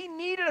 if he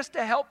needed us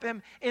to help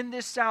him in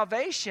this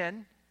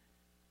salvation,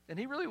 then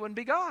he really wouldn't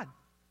be God.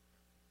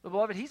 But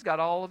beloved, he's got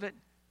all of it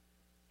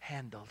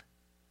handled.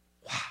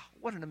 Wow,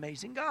 what an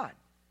amazing God.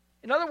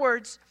 In other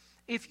words,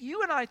 if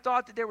you and I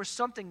thought that there was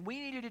something we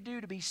needed to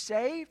do to be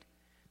saved,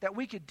 that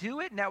we could do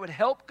it and that would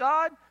help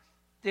God,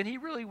 then he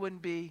really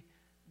wouldn't be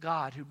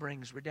God who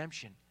brings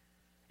redemption.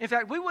 In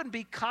fact, we wouldn't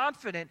be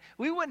confident.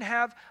 We wouldn't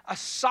have a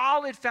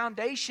solid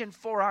foundation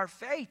for our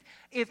faith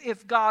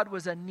if God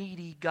was a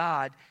needy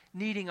God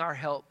needing our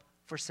help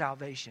for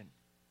salvation.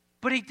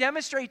 But he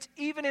demonstrates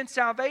even in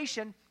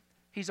salvation,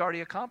 he's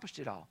already accomplished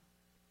it all.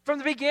 From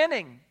the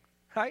beginning,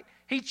 right?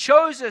 He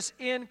chose us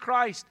in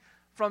Christ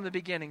from the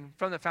beginning,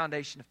 from the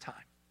foundation of time,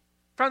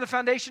 from the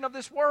foundation of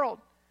this world.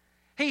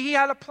 He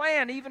had a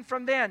plan even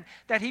from then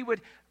that he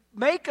would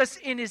make us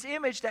in his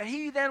image, that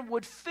he then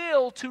would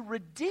fill to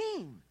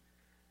redeem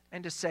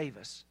and to save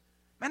us.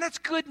 Man, that's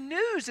good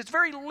news. It's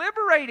very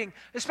liberating,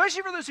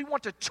 especially for those who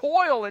want to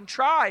toil and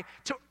try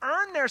to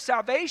earn their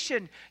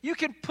salvation. You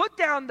can put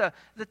down the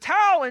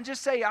towel and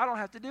just say, I don't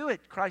have to do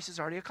it. Christ has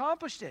already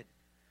accomplished it.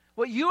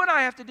 What you and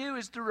I have to do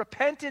is through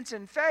repentance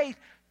and faith,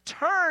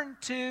 turn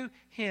to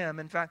him.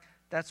 In fact,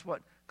 that's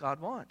what God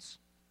wants.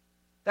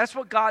 That's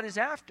what God is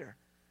after.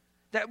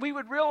 That we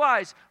would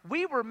realize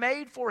we were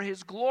made for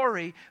his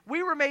glory.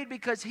 We were made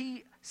because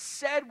he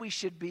said we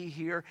should be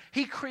here.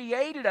 He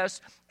created us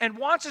and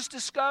wants us to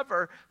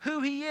discover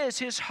who he is.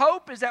 His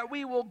hope is that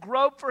we will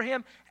grope for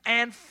him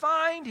and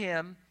find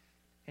him,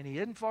 and he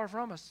isn't far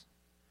from us.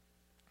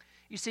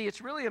 You see,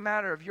 it's really a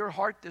matter of your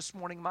heart this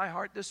morning, my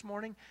heart this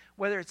morning,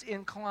 whether it's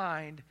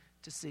inclined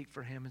to seek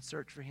for him and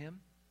search for him,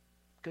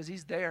 because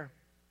he's there.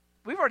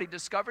 We've already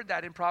discovered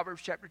that in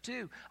Proverbs chapter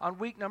 2 on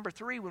week number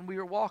 3 when we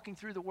were walking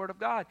through the Word of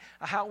God,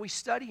 how we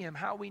study him,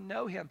 how we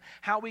know him,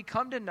 how we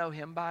come to know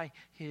him by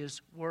his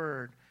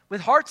Word. With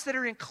hearts that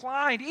are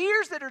inclined,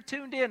 ears that are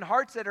tuned in,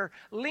 hearts that are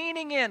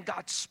leaning in.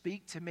 God,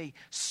 speak to me.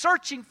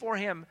 Searching for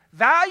him,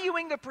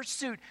 valuing the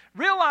pursuit,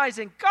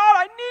 realizing, God,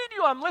 I need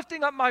you. I'm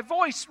lifting up my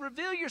voice.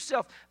 Reveal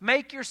yourself.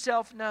 Make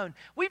yourself known.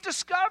 We've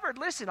discovered,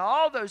 listen,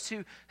 all those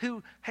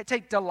who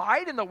take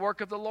delight in the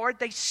work of the Lord,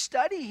 they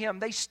study him.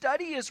 They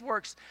study his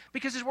works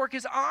because his work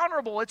is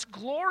honorable. It's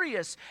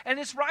glorious. And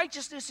his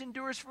righteousness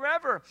endures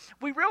forever.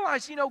 We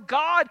realize,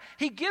 God,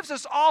 he gives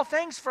us all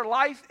things for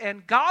life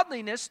and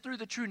godliness through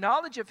the true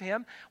knowledge of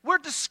him. We're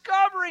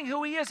discovering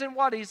who he is and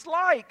what he's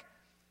like.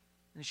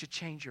 And it should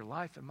change your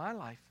life and my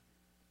life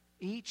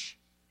each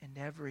and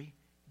every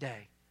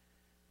day.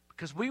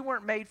 Because we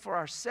weren't made for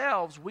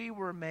ourselves. We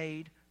were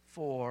made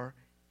for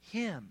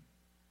him.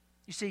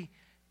 You see,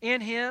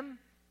 in him,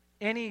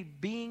 any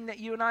being that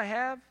you and I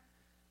have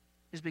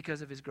is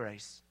because of his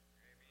grace.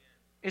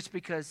 Amen. It's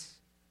because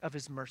of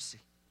his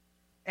mercy.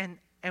 And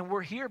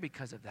we're here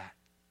because of that.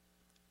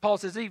 Paul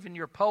says even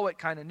your poet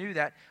kind of knew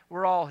that.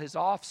 We're all his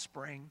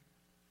offspring.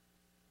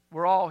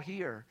 We're all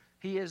here.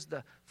 He is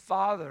the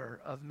father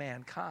of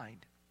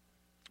mankind.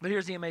 But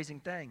here's the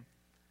amazing thing.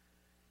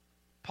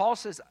 Paul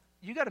says,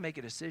 you got to make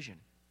a decision.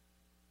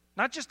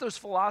 Not just those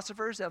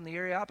philosophers on the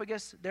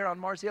Areopagus, there on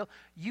Mars Hill.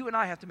 You and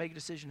I have to make a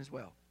decision as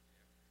well.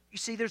 You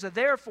see, there's a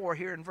therefore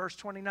here in verse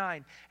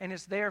 29, and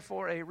it's there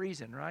for a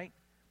reason, right?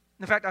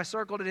 In fact, I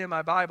circled it in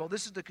my Bible.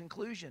 This is the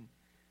conclusion.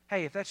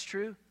 Hey, if that's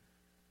true,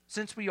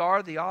 since we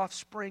are the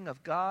offspring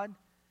of God,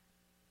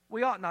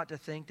 we ought not to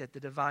think that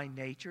the divine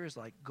nature is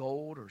like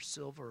gold or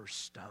silver or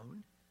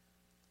stone,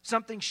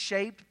 something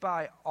shaped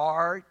by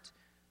art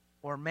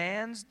or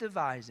man's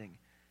devising.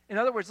 In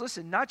other words,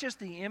 listen, not just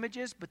the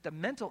images, but the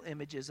mental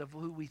images of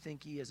who we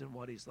think he is and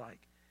what he's like.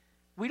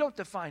 We don't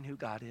define who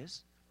God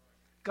is.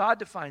 God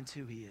defines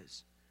who he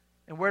is.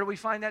 And where do we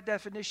find that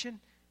definition?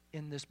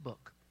 In this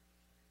book.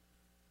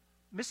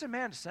 Miss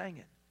Amanda sang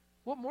it.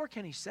 What more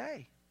can he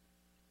say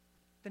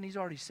than he's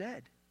already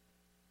said?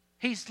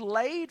 He's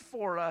laid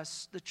for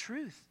us the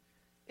truth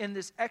in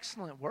this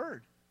excellent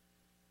word.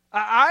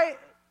 I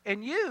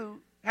and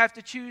you have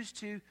to choose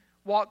to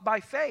walk by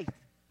faith.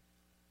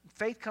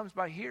 Faith comes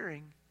by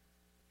hearing,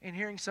 and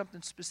hearing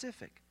something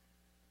specific,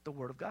 the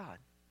Word of God.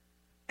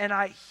 And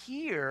I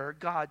hear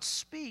God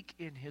speak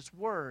in his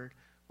Word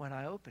when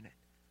I open it,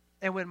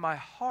 and when my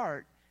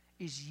heart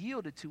is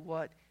yielded to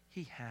what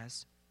he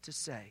has to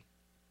say.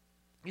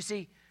 You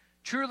see,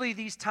 truly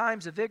these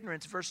times of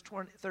ignorance, verse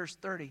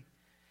 30,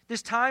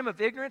 this time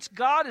of ignorance,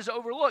 God is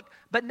overlooked.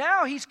 But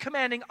now he's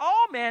commanding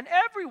all men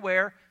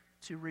everywhere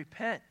to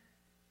repent.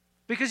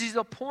 Because he's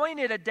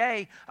appointed a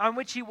day on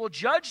which he will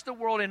judge the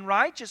world in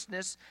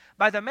righteousness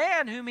by the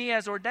man whom he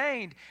has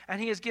ordained.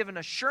 And he has given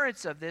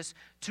assurance of this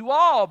to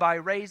all by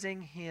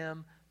raising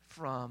him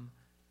from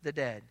the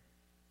dead.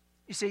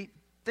 You see,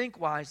 think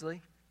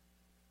wisely.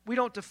 We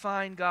don't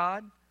define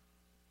God.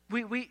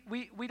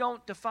 We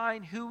don't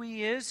define who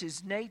he is,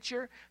 his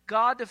nature.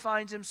 God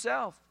defines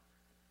himself.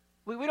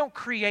 We don't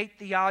create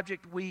the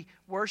object we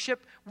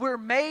worship. We're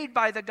made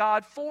by the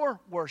God for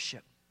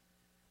worship.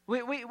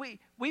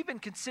 We've been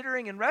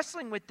considering and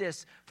wrestling with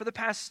this for the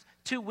past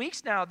 2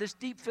 weeks now, this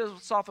deep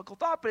philosophical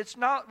thought, but it's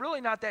really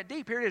not that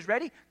deep. Here it is.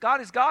 Ready?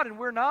 God is God and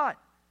we're not.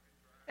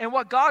 And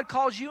what God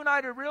calls you and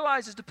I to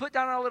realize is to put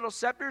down our little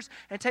scepters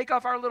and take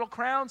off our little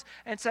crowns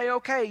and say,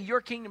 okay,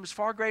 your kingdom is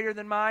far greater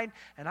than mine,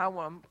 and I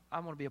want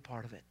to be a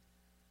part of it.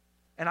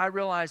 And I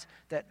realized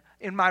that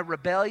in my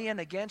rebellion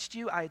against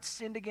you, I had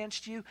sinned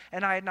against you,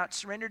 and I had not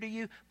surrendered to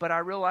you. But I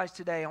realized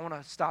today I want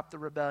to stop the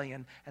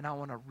rebellion, and I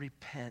want to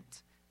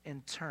repent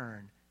and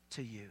turn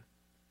to you.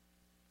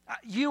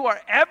 You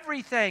are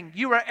everything.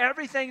 You are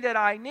everything that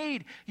I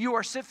need. You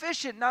are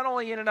sufficient, not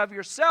only in and of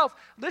yourself.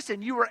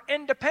 Listen, you are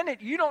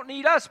independent. You don't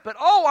need us, but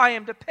I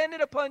am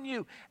dependent upon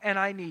you, and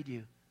I need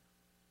you.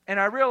 And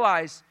I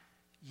realize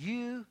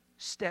you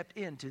stepped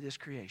into this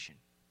creation.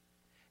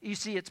 You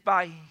see, it's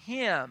by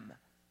him,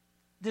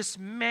 this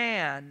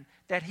man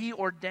that he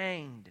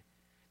ordained,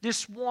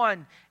 This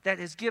one that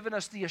has given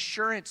us the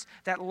assurance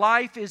that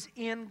life is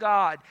in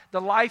God.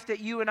 The life that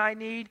you and I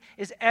need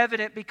is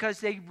evident because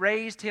they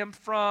raised him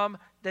from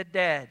the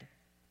dead.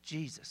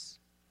 Jesus.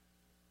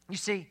 You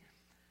see,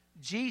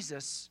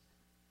 Jesus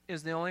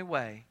is the only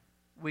way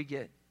we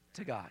get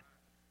to God.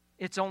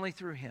 It's only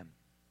through him.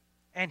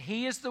 And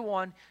he is the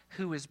one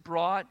who has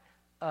brought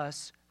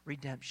us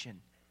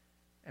redemption.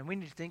 And we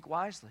need to think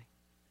wisely.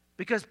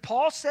 Because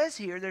Paul says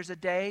here there's a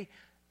day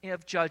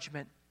of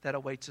judgment that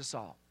awaits us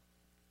all.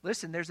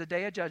 Listen, there's a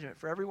day of judgment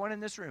for everyone in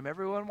this room,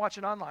 everyone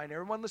watching online,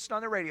 everyone listening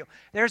on the radio.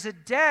 There's a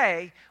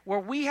day where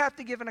we have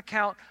to give an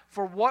account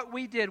for what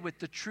we did with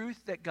the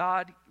truth that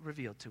God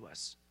revealed to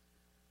us.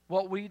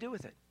 What will you do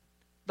with it?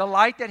 The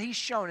light that he's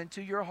shown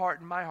into your heart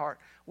and my heart.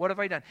 What have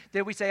I done?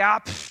 Did we say,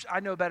 I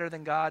know better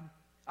than God.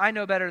 I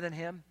know better than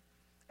him,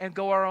 and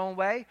go our own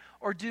way?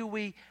 Or do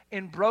we,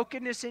 in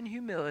brokenness and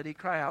humility,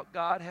 cry out,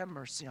 God, have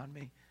mercy on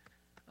me.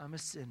 I'm a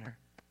sinner.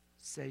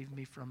 Save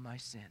me from my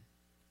sin.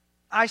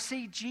 I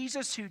see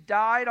Jesus who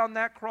died on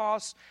that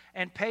cross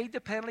and paid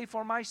the penalty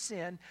for my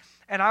sin,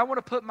 and I want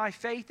to put my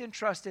faith and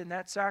trust in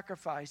that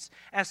sacrifice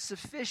as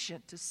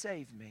sufficient to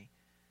save me.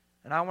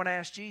 And I want to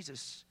ask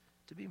Jesus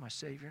to be my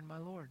Savior and my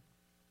Lord.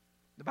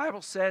 The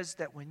Bible says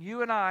that when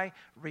you and I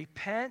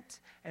repent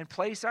and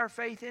place our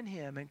faith in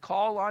him and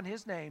call on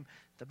his name,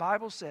 the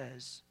Bible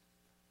says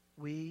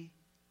we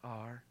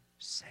are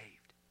saved.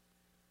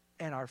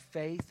 And our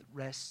faith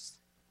rests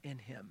in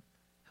him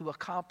who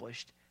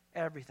accomplished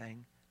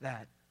everything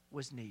that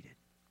was needed.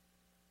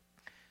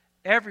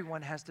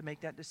 Everyone has to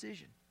make that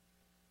decision.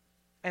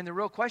 And the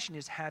real question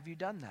is, have you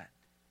done that?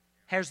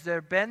 Has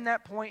there been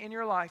that point in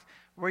your life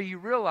where you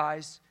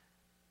realize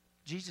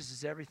Jesus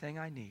is everything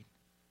I need?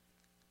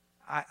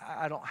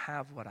 I don't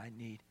have what I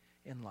need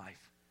in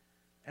life.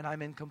 And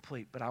I'm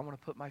incomplete, but I want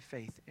to put my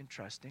faith and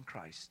trust in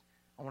Christ.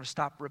 I want to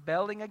stop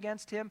rebelling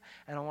against him,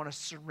 and I want to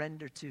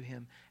surrender to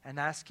him and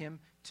ask him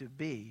to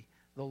be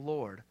the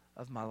Lord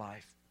of my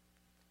life.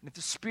 And if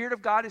the Spirit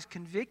of God has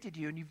convicted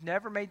you and you've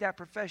never made that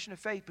profession of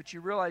faith, but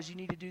you realize you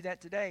need to do that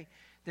today,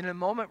 then in a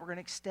moment we're going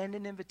to extend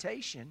an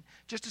invitation,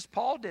 just as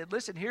Paul did.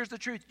 Listen, here's the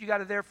truth. You got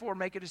to therefore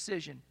make a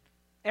decision.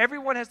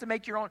 Everyone has to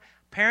make your own.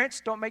 Parents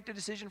don't make the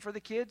decision for the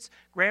kids.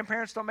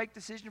 Grandparents don't make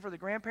the decision for the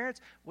grandparents.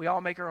 We all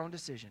make our own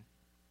decision.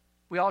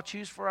 We all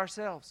choose for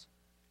ourselves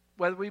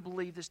whether we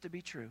believe this to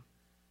be true.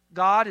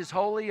 God is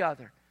wholly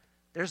other.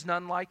 There's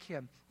none like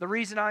him. The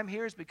reason I'm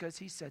here is because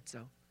he said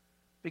so,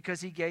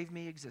 because he gave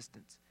me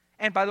existence.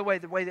 And by the way,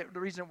 the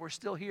reason we're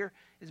still here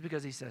is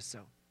because he says so,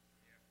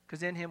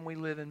 because in him we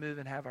live and move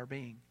and have our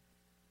being.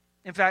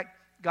 In fact,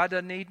 God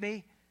doesn't need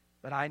me,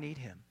 but I need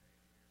him.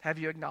 Have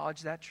you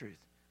acknowledged that truth?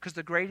 Because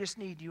the greatest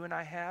need you and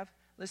I have,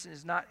 listen,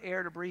 is not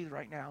air to breathe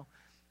right now.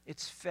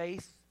 It's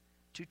faith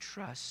to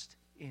trust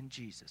in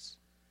Jesus.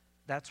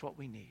 That's what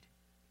we need.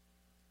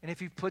 And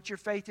if you've put your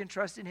faith and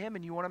trust in him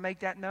and you want to make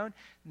that known,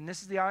 then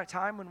this is the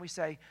time when we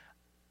say,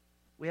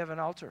 we have an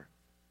altar.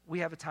 We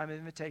have a time of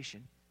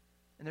invitation.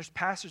 And there's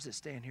pastors that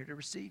stand here to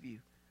receive you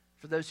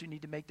for those who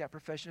need to make that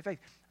profession of faith.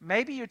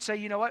 Maybe you'd say,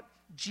 you know what?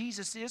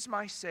 Jesus is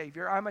my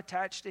Savior. I'm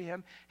attached to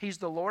him. He's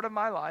the Lord of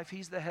my life.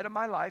 He's the head of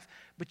my life.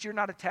 But you're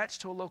not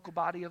attached to a local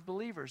body of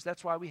believers.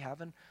 That's why we have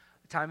a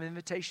time of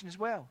invitation as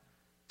well.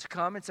 To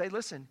come and say,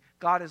 listen,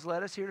 God has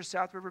led us here to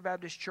South River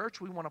Baptist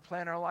Church. We want to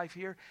plan our life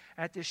here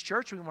at this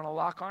church. We want to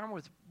lock arms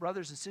with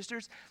brothers and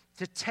sisters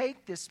to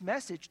take this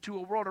message to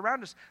a world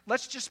around us.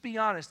 Let's just be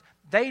honest.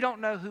 They don't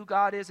know who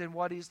God is and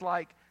what he's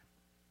like.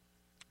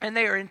 And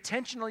they are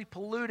intentionally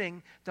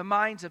polluting the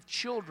minds of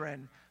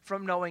children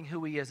from knowing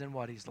who he is and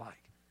what he's like.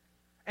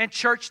 And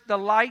church, the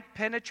light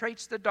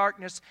penetrates the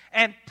darkness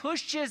and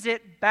pushes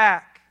it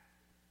back.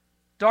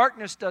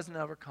 Darkness doesn't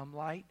overcome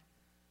light.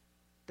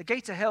 The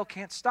gates of hell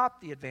can't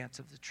stop the advance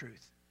of the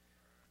truth.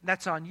 And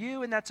that's on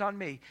you and that's on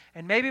me.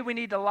 And maybe we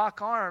need to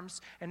lock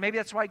arms, and maybe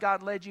that's why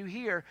God led you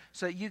here,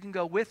 so that you can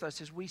go with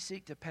us as we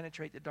seek to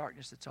penetrate the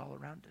darkness that's all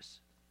around us.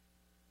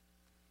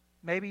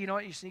 Maybe, you know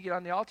what, you just need to get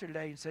on the altar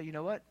today and say, you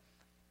know what?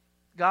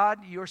 God,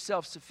 you're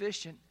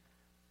self-sufficient,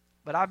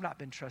 but I've not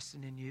been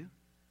trusting in you.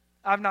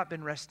 I've not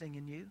been resting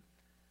in you.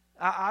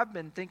 I've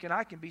been thinking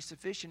I can be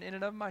sufficient in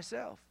and of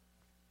myself.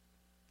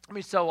 I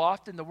mean, so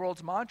often the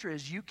world's mantra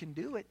is you can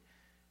do it.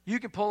 You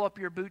can pull up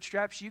your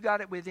bootstraps. You got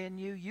it within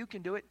you. You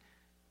can do it.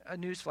 A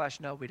newsflash,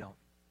 no, we don't.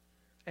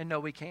 And no,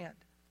 we can't.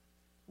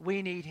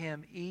 We need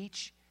him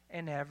each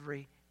and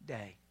every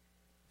day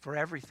for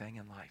everything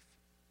in life.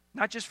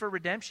 Not just for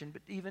redemption,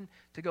 but even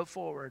to go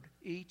forward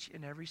each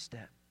and every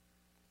step.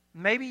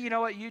 Maybe, you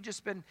know what, you've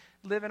just been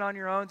living on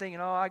your own thinking,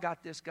 oh, I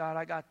got this, God,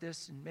 I got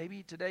this. And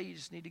maybe today you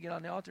just need to get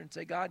on the altar and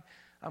say, God,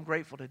 I'm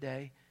grateful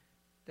today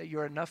that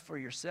you're enough for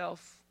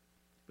yourself,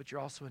 but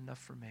you're also enough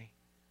for me.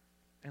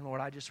 And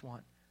Lord, I just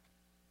want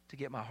to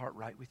get my heart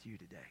right with you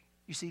today.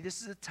 You see,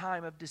 this is a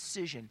time of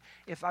decision.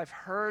 If I've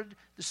heard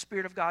the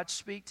Spirit of God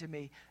speak to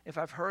me, if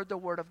I've heard the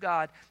Word of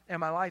God and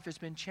my life has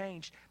been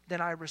changed,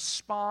 then I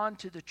respond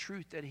to the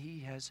truth that he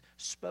has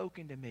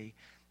spoken to me.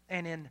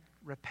 And in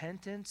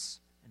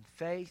repentance and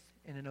faith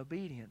and in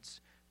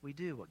obedience, we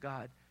do what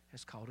God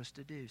has called us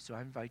to do. So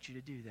I invite you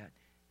to do that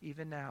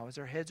even now as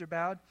our heads are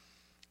bowed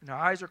and our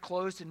eyes are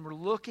closed and we're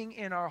looking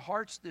in our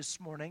hearts this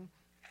morning.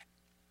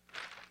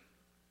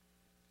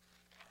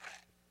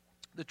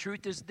 The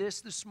truth is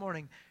this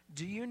morning.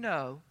 Do you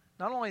know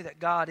not only that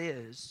God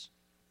is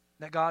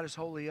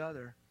wholly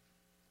other,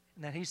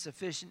 and that He's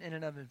sufficient in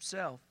and of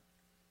Himself?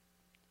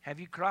 Have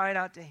you cried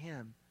out to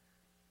Him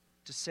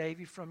to save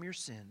you from your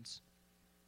sins?